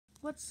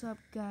What's up,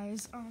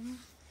 guys?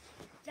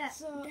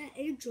 That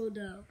intro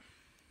though.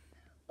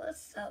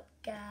 What's up,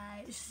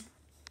 guys?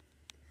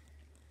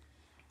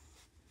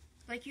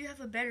 Like, you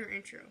have a better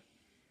intro.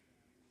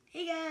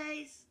 Hey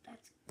guys.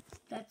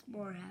 That's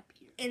more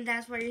happier. And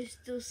that's why you're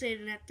still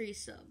sitting at 3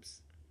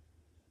 subs.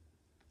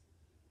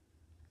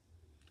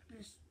 I'm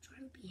just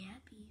trying to be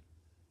happy.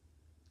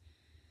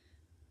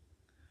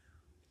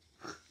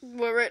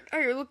 Well, right now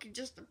you're looking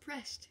just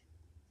depressed.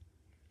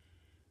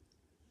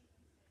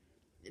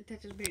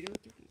 That just made you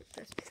look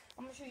depressed.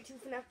 I'm gonna show you 2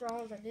 Fnaf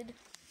drawings I did.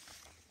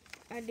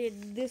 I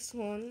did this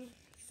one,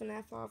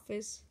 Fnaf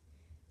Office.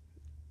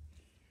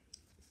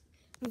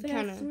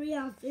 Fnaf 3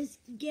 Office,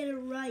 get it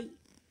right.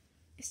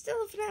 It's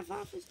still a Fnaf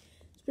Office.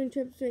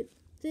 Springtrap's right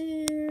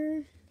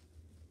there.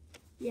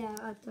 Yeah,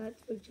 I thought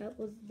Springtrap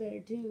was there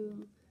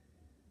too.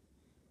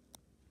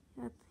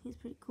 Yeah, he's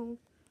pretty cool.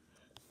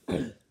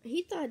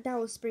 He thought that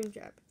was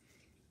Springtrap.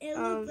 It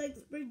looks like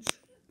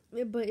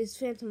Springtrap. But it's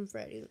Phantom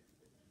Freddy.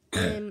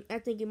 And I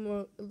think it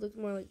looks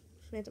more like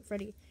Phantom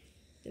Freddy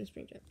than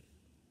Springtrap.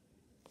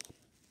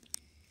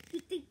 You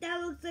think that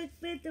looks like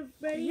Phantom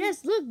Freddy?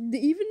 Yes, look,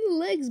 even the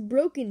leg's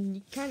broken.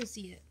 You kind of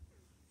see it.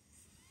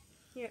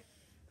 Here,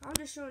 I'm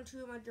just showing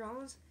 2 of my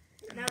drawings.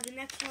 Now the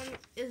next one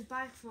is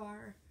by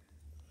far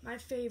my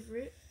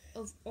favorite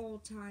of all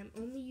time.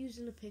 Only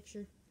using a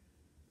picture.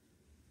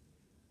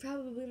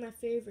 Probably my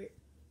favorite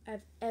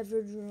I've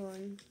ever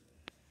drawn.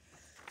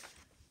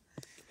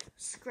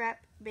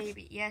 Scrap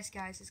Baby. Yes,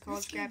 guys, it's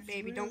called Scrap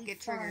Baby. Don't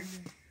get triggered.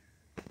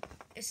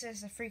 It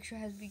says the freak show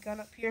has begun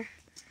up here.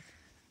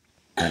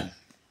 Da,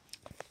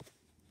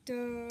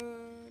 da,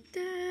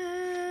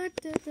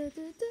 da, da, da,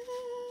 da,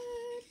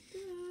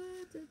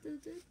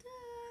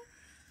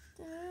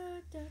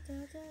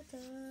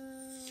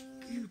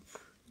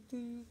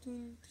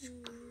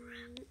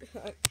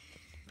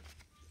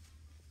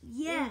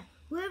 Yeah,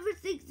 whoever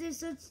thinks there's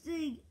such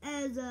thing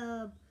as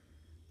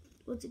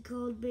what's it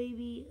called,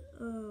 baby?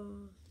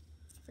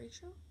 Freak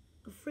show?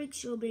 A freak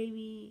show,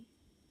 baby.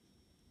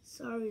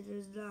 Sorry,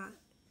 there's not.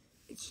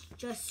 It's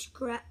just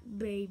Scrap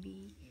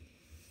Baby.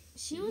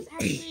 She was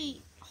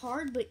actually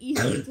hard but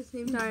easy at the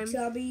same time.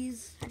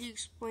 Chubbies. How do you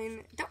explain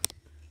it? Don't.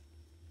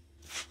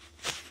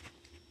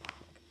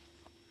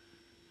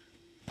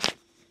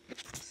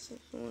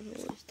 Someone who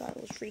always thought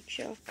it was Freak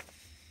Show.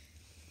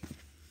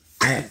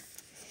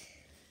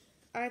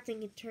 I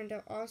think it turned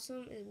out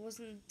awesome. It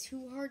wasn't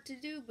too hard to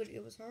do, but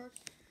it was hard.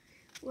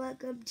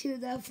 Welcome to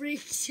the Freak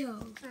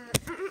Show.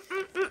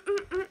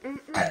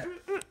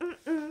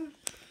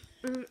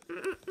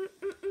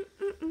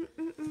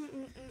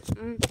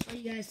 What do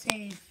you guys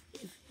say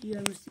if you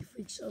ever see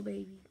Freak Show,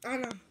 baby? I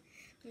know.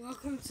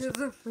 Welcome to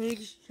the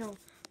Freak Show.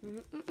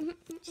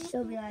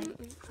 She'll be like,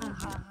 ha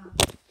ha ha.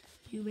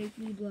 You make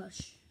me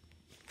blush.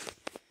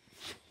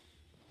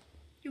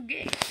 You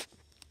gay.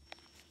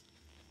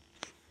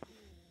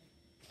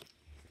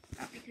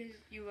 Not because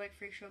you like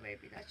Freak Show,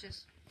 baby. That's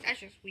just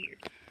weird.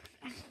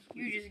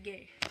 You're just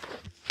gay.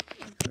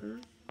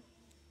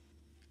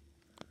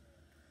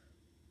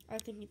 I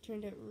think it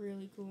turned out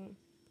really cool.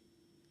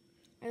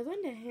 I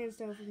learned a hand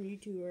style from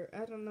YouTuber.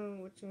 I don't know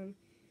which one.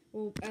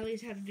 Well, at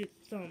least how to do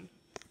the thumb.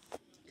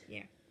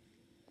 Yeah.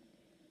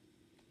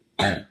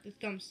 The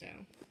thumb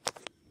style.